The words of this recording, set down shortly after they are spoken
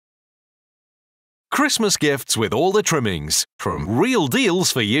Christmas gifts with all the trimmings from Real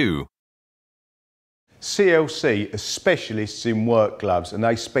Deals for You. CLC are specialists in work gloves, and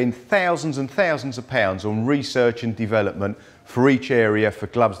they spend thousands and thousands of pounds on research and development for each area for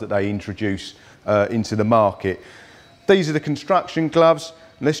gloves that they introduce into the market. These are the construction gloves.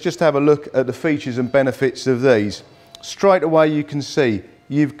 Let's just have a look at the features and benefits of these. Straight away you can see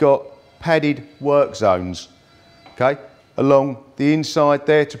you've got padded work zones, okay, along the inside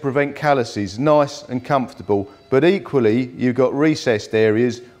there to prevent calluses, nice and comfortable, but equally you've got recessed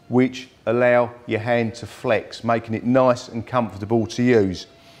areas which allow your hand to flex, making it nice and comfortable to use.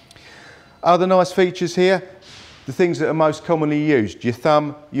 Other nice features here, the things that are most commonly used, your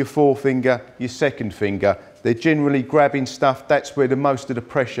thumb, your forefinger, your second finger. They're generally grabbing stuff. That's where most of the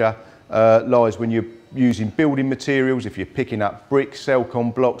pressure lies when you're using building materials, if you're picking up bricks,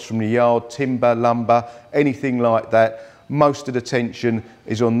 Celcon blocks from the yard, timber, lumber, anything like that. Most of the tension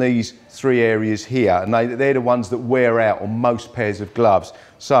is on these three areas here, and they're the ones that wear out on most pairs of gloves.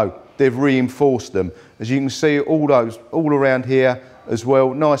 So they've reinforced them. As you can see, all around here as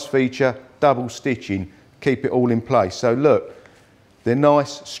well, nice feature, double stitching, keep it all in place. So look, they're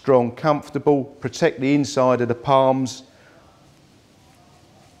nice, strong, comfortable, protect the inside of the palms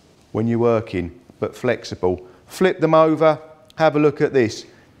when you're working, but flexible. Flip them over, have a look at this.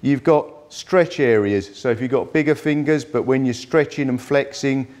 You've got stretch areas, so if you've got bigger fingers, but when you're stretching and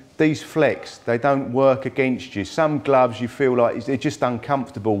flexing, these flex, they don't work against you. Some gloves you feel like they're just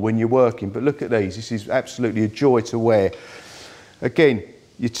uncomfortable when you're working, but look at these, this is absolutely a joy to wear. Again,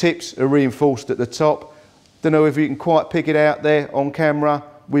 your tips are reinforced at the top. Don't know if you can quite pick it out there on camera.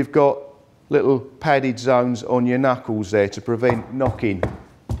 We've got little padded zones on your knuckles there to prevent knocking.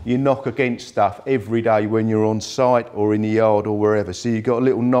 You knock against stuff every day when you're on site or in the yard or wherever. So you've got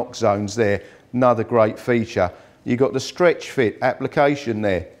little knock zones there, another great feature. You've got the stretch fit application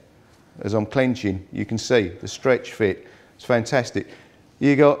there. As I'm clenching, you can see the stretch fit. It's fantastic.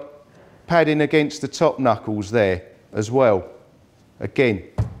 You've got padding against the top knuckles there as well. Again,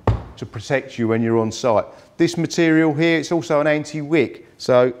 to protect you when you're on site. This material here, it's also an anti-wick.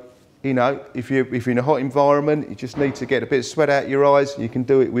 So, you know, if you're in a hot environment, you just need to get a bit of sweat out your eyes, you can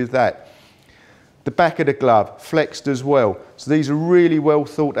do it with that. The back of the glove, flexed as well. So these are really well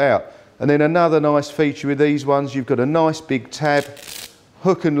thought out. And then another nice feature with these ones, you've got a nice big tab,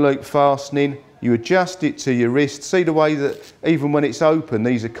 hook and loop fastening. You adjust it to your wrist. See the way that even when it's open,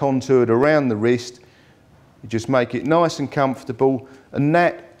 these are contoured around the wrist. You just make it nice and comfortable. And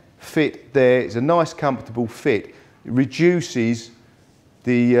that fit there is a nice comfortable fit. It reduces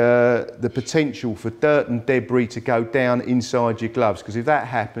the potential for dirt and debris to go down inside your gloves, because if that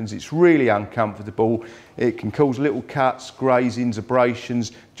happens it's really uncomfortable. It can cause little cuts, grazings,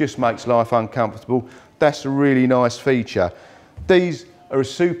 abrasions, just makes life uncomfortable. That's a really nice feature. These are a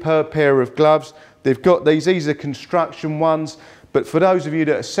superb pair of gloves. They've got these are construction ones, but for those of you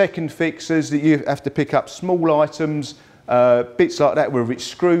that are second fixers, that you have to pick up small items, bits like that, whether it's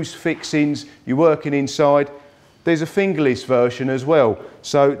screws, fixings, you're working inside, there's a fingerless version as well.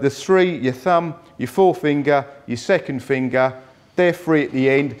 So the three, your thumb, your forefinger, your second finger, they're free at the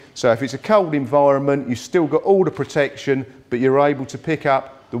end. So if it's a cold environment, you've still got all the protection, but you're able to pick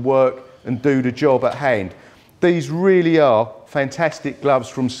up the work and do the job at hand. These really are fantastic gloves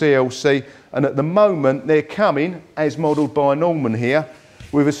from CLC, and at the moment they're coming, as modelled by Norman here,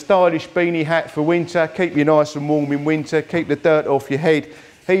 with a stylish beanie hat for winter, keep you nice and warm in winter, keep the dirt off your head.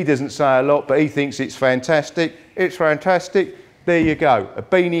 He doesn't say a lot, but he thinks it's fantastic. It's fantastic. There you go, a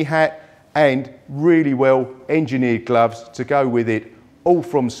beanie hat and really well engineered gloves to go with it, all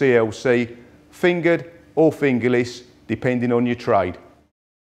from CLC, fingered or fingerless, depending on your trade.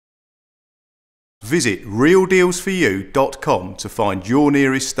 Visit realdealsforyou.com to find your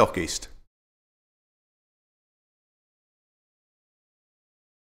nearest stockist.